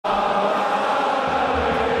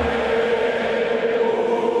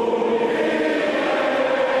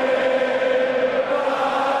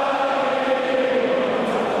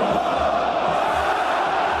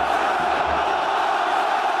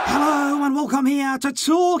I'm here to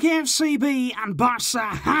talk FCB, and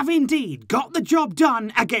Barça have indeed got the job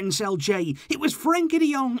done against Elche. It was Frenkie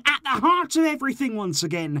de Jong at the heart of everything once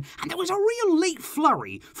again, and there was a real late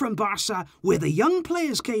flurry from Barça where the young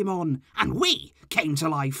players came on and we came to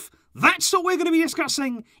life. That's what we're going to be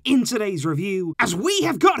discussing in today's review, as we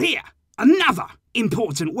have got here another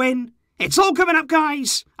important win. It's all coming up,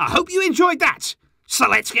 guys. I hope you enjoyed that. So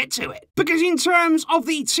let's get to it. Because in terms of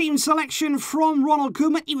the team selection from Ronald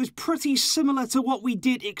Koeman, it was pretty similar to what we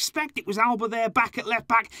did expect. It was Alba there back at left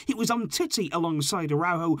back. It was Umtiti alongside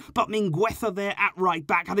Araujo, but Mingueza there at right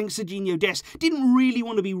back. I think Serginho Dest didn't really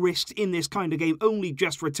want to be risked in this kind of game, only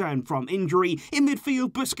just returned from injury. In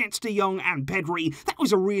midfield, Busquets, De Jong and Pedri. That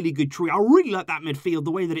was a really good trio. I really like that midfield,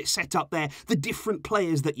 the way that it's set up there, the different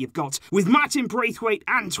players that you've got, with Martin Braithwaite,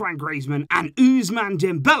 Antoine Griezmann and Ousmane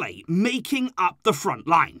Dembele making up the front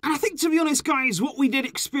line. And I think, to be honest, guys, what we did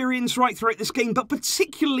experience right throughout this game, but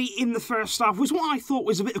particularly in the first half, was what I thought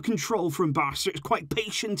was a bit of control from Barça. It was quite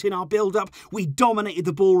patient in our build-up. We dominated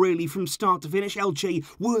the ball really from start to finish. Elche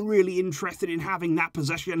weren't really interested in having that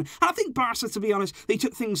possession. And I think Barça, to be honest, they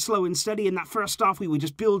took things slow and steady. In that first half, we were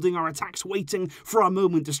just building our attacks, waiting for our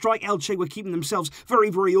moment to strike. Elche were keeping themselves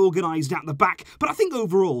very, very organised at the back. But I think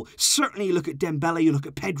overall, certainly you look at Dembele, you look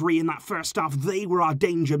at Pedri in that first half, they were our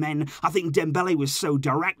danger men. I think Dembele was so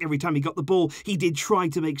direct. Every time he got the ball, he did try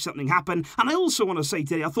to make something happen. And I also want to say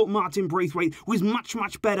today, I thought Martin Braithwaite was much,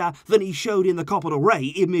 much better than he showed in the Copa del Rey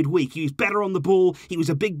in midweek. He was better on the ball. He was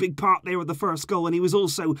a big, big part there of the first goal, and he was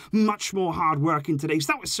also much more hard-working today.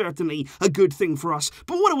 So that was certainly a good thing for us.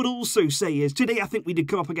 But what I would also say is, today I think we did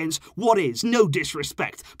come up against what is, no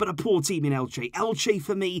disrespect, but a poor team in Elche. Elche,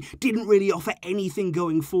 for me, didn't really offer anything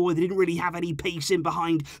going forward. They didn't really have any pace in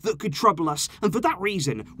behind that could trouble us. And for that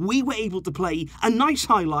reason, we were able to play a nice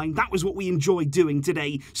high line. That was what we enjoyed doing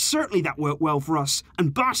today. Certainly that worked well for us.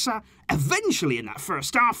 And Barça, eventually in that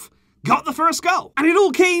first half, got the first goal. And it all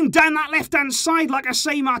came down that left-hand side. Like I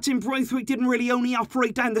say, Martin Braithwaite didn't really only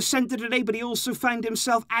operate down the centre today, but he also found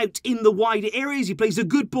himself out in the wider areas. He plays a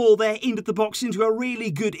good ball there into the box, into a really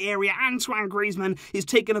good area. Antoine Griezmann is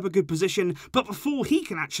taking up a good position, but before he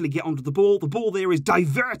can actually get onto the ball there is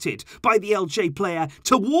diverted by the Elche player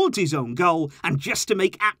towards his own goal. And just to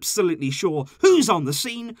make absolutely sure who's on the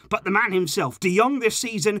scene, but the man himself, De Jong this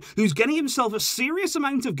season, who's getting himself a serious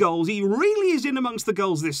amount of goals. He really is in amongst the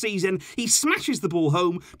goals this season. He smashes the ball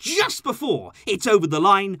home just before it's over the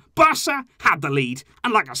line. Barça had the lead.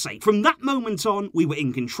 And like I say, from that moment on, we were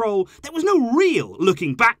in control. There was no real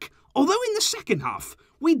looking back. Although in the second half,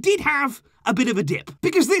 we did have a bit of a dip.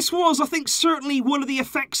 Because this was, I think, certainly one of the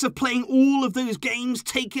effects of playing all of those games,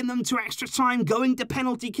 taking them to extra time, going to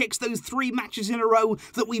penalty kicks, those 3 matches in a row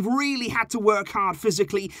that we've really had to work hard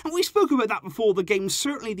physically. And we spoke about that before the game.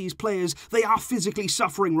 Certainly these players, they are physically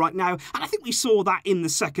suffering right now. And I think we saw that in the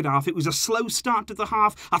second half. It was a slow start to the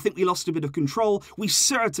half. I think we lost a bit of control. We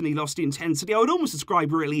certainly lost intensity. I would almost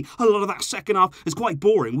describe really a lot of that second half as quite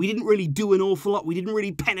boring. We didn't really do an awful lot. We didn't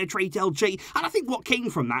really penetrate Elche. And I think what came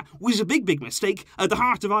from that was a big mistake at the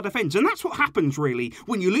heart of our defence. And that's what happens really.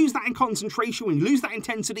 When you lose that in concentration, when you lose that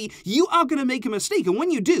intensity, you are going to make a mistake. And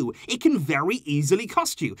when you do, it can very easily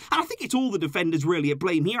cost you. And I think it's all the defenders really at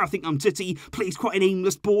blame here. I think Umtiti plays quite an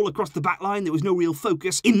aimless ball across the back line. There was no real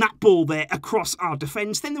focus in that ball there across our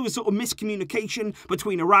defence. Then there was sort of miscommunication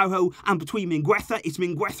between Araujo and between Mingueza. It's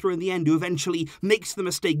Mingueza in the end who eventually makes the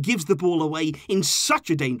mistake, gives the ball away in such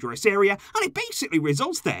a dangerous area. And it basically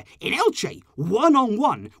results there in Elche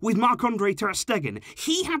one-on-one with Marc-Andre Ter Stegen.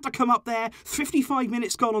 He had to come up there, 55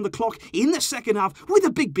 minutes gone on the clock in the second half with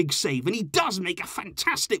a big, big save. And he does make a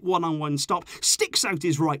fantastic one-on-one stop, sticks out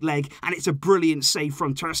his right leg, and it's a brilliant save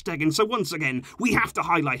from Ter Stegen. So once again, we have to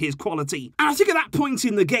highlight his quality. And I think at that point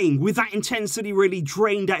in the game, with that intensity really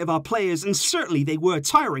drained out of our players, and certainly they were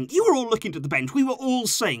tiring, you were all looking to the bench. We were all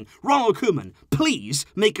saying, Ronald Koeman, please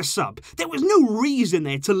make a sub. There was no reason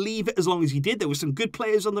there to leave it as long as he did. There were some good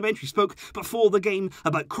players on the bench. We spoke before the game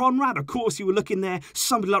about Conrad. Of course, you were looking there,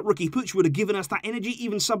 somebody like Riqui Puig would have given us that energy,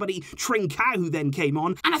 even somebody Trincao who then came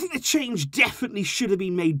on. And I think the change definitely should have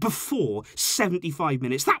been made before 75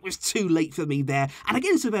 minutes. That was too late for me there. And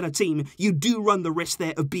against a better team, you do run the risk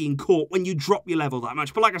there of being caught when you drop your level that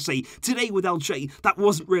much. But like I say, today with Elche, that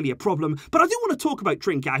wasn't really a problem. But I do want to talk about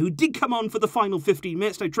Trincao, who did come on for the final 15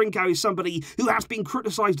 minutes. Now, Trincao is somebody who has been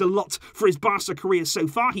criticised a lot for his Barça career so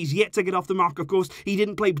far. He's yet to get off the mark, of course. He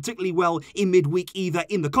didn't play particularly well in midweek either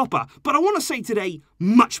in the Copa. But I want to say today,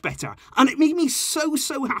 much better. And it made me so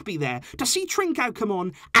happy there to see Trincao come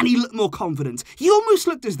on and he looked more confident. He almost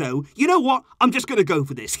looked as though, you know what, I'm just going to go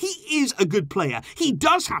for this. He is a good player. He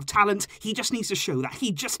does have talent. He just needs to show that.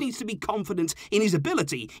 He just needs to be confident in his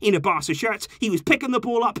ability in a Barca shirt. He was picking the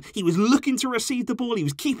ball up. He was looking to receive the ball. He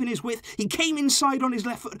was keeping his width. He came inside on his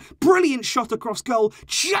left foot. Brilliant shot across goal.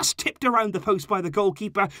 Just tipped around the post by the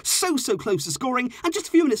goalkeeper. So close to scoring. And just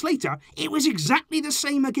a few minutes later, it was exactly the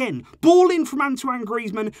same again. Ball in from Antoine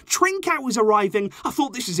Griezmann. Trincao was arriving. I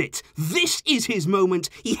thought, this is it. This is his moment.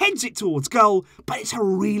 He heads it towards goal, but it's a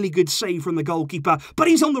really good save from the goalkeeper. But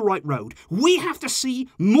he's on the right road. We have to see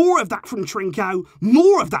more of that from Trincao,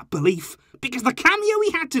 more of that belief, because the cameo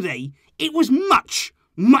he had today, it was much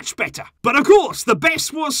better. But of course, the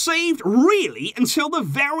best was saved really until the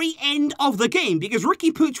very end of the game, because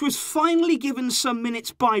Riqui Puig was finally given some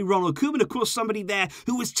minutes by Ronald Koeman, of course somebody there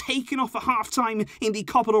who was taken off at half-time in the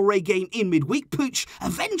Copa del Rey game in midweek. Puig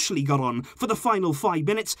eventually got on for the final 5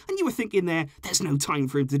 minutes, and you were thinking there's no time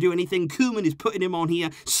for him to do anything. Koeman is putting him on here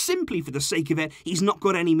simply for the sake of it. He's not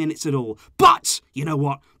got any minutes at all. But, you know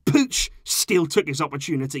what? Puig still took his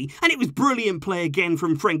opportunity, and it was brilliant play again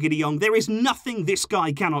from Frenkie de Jong. There is nothing this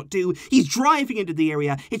guy cannot do. He's driving into the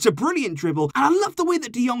area. It's a brilliant dribble, and I love the way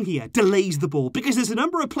that de Jong here delays the ball, because there's a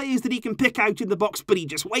number of players that he can pick out in the box, but he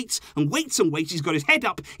just waits and waits and waits. He's got his head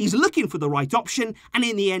up. He's looking for the right option, and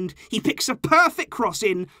in the end, he picks a perfect cross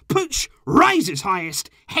in. Puig rises highest,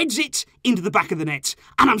 heads it into the back of the net,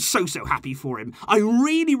 and I'm so happy for him. I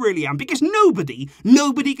really am, because nobody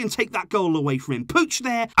can take that goal away from him. Puig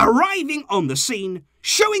there, arriving on the scene,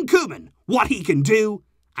 showing Koeman what he can do,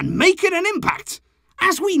 and making an impact,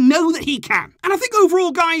 as we know that he can. And I think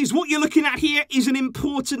overall, guys, what you're looking at here is an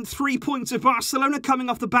important 3 points of Barcelona coming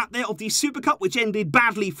off the bat there of the Super Cup, which ended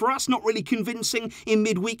badly for us, not really convincing in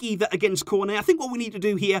midweek either against Cornet. I think what we need to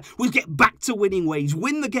do here was get back to winning ways,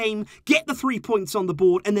 win the game, get the 3 points on the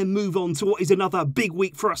board, and then move on to what is another big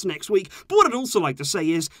week for us next week. But what I'd also like to say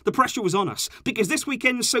is the pressure was on us, because this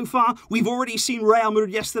weekend so far, we've already seen Real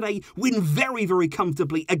Madrid yesterday win very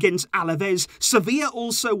comfortably against Alaves. Sevilla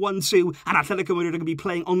also won too, and Atletico Madrid are going to be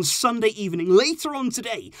playing on Sunday evening, later on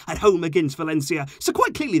today, at home against Valencia. So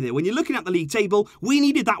quite clearly there, when you're looking at the league table, we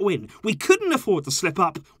needed that win. We couldn't afford to slip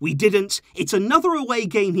up. We didn't. It's another away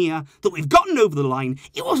game here that we've gotten over the line.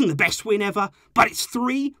 It wasn't the best win ever, but it's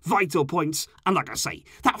 3 vital points. And like I say,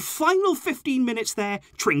 that final 15 minutes there,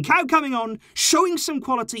 Trincao coming on, showing some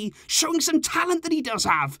quality, showing some talent that he does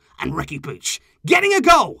have, and Riqui Puig getting a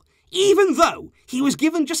goal, even though he was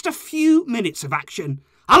given just a few minutes of action.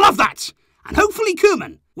 I love that. And hopefully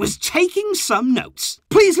Koeman was taking some notes.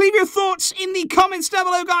 Please leave your thoughts in the comments down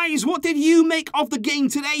below, guys. What did you make of the game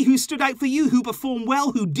today? Who stood out for you? Who performed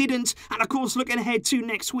well? Who didn't? And of course, looking ahead to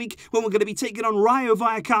next week, when we're going to be taking on Rayo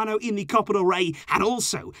Vallecano in the Copa del Rey, and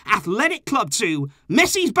also Athletic Club 2.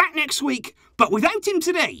 Messi's back next week, but without him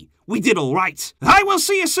today, we did all right. I will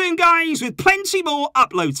see you soon, guys, with plenty more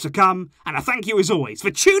uploads to come. And I thank you, as always, for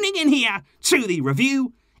tuning in here to the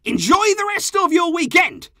review. Enjoy the rest of your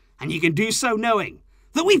weekend. And you can do so knowing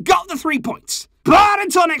that we've got the 3 points. But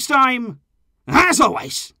until next time, as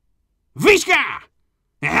always, Visca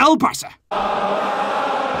El Barça.